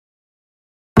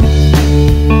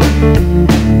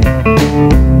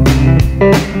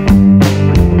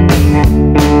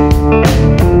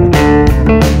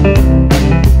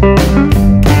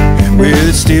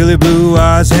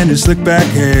his slick back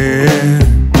hair,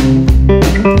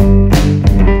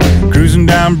 cruising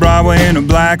down Broadway in a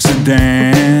black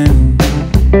sedan.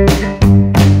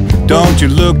 Don't you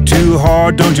look too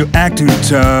hard, don't you act too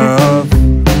tough.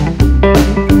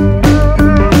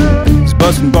 He's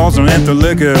busting balls on at the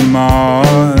liquor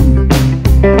mart.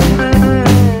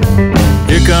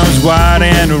 Here comes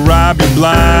Whitey and to rob you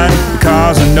blind,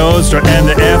 Cosa, Nostra and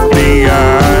the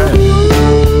FBI.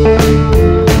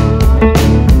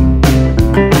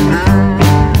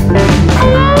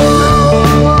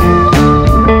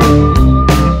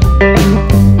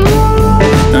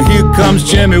 Now here comes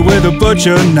Jimmy with a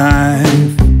butcher knife.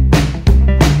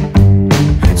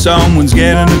 Someone's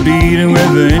getting a beating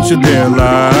with an inch of their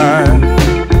life.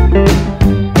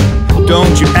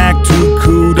 Don't you act too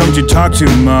cool, don't you talk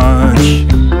too much.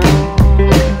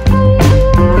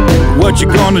 What you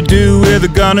gonna do with a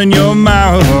gun in your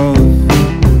mouth?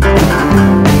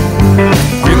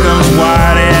 Here comes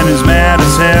Whitey and he's mad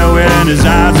as hell, and his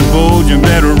eyes are bulging,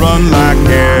 better run like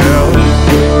hell.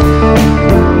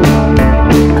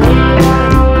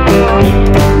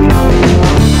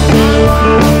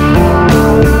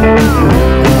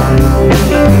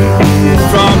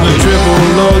 From the triple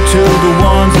low to the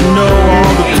ones who know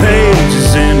all the pages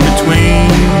in between,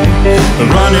 the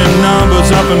running numbers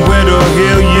up in Winter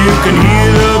Hill, you can hear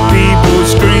the people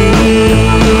scream.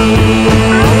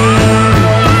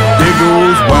 There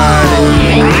goes Whitey.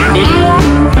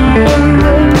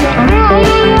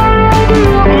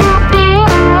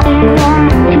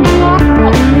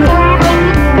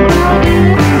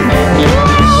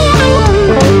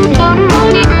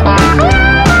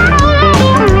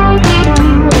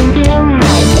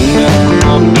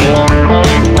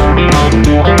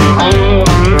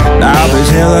 Now there's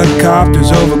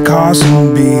helicopters over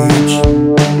Carson Beach.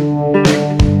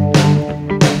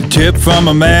 A tip from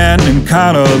a man in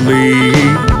Connolly.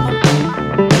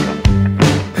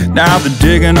 Now they're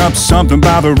digging up something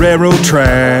by the railroad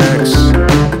tracks.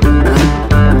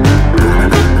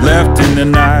 Left in the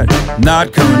night,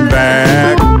 not coming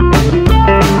back.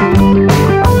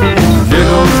 There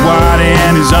goes Whitey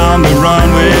and he's on the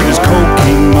run with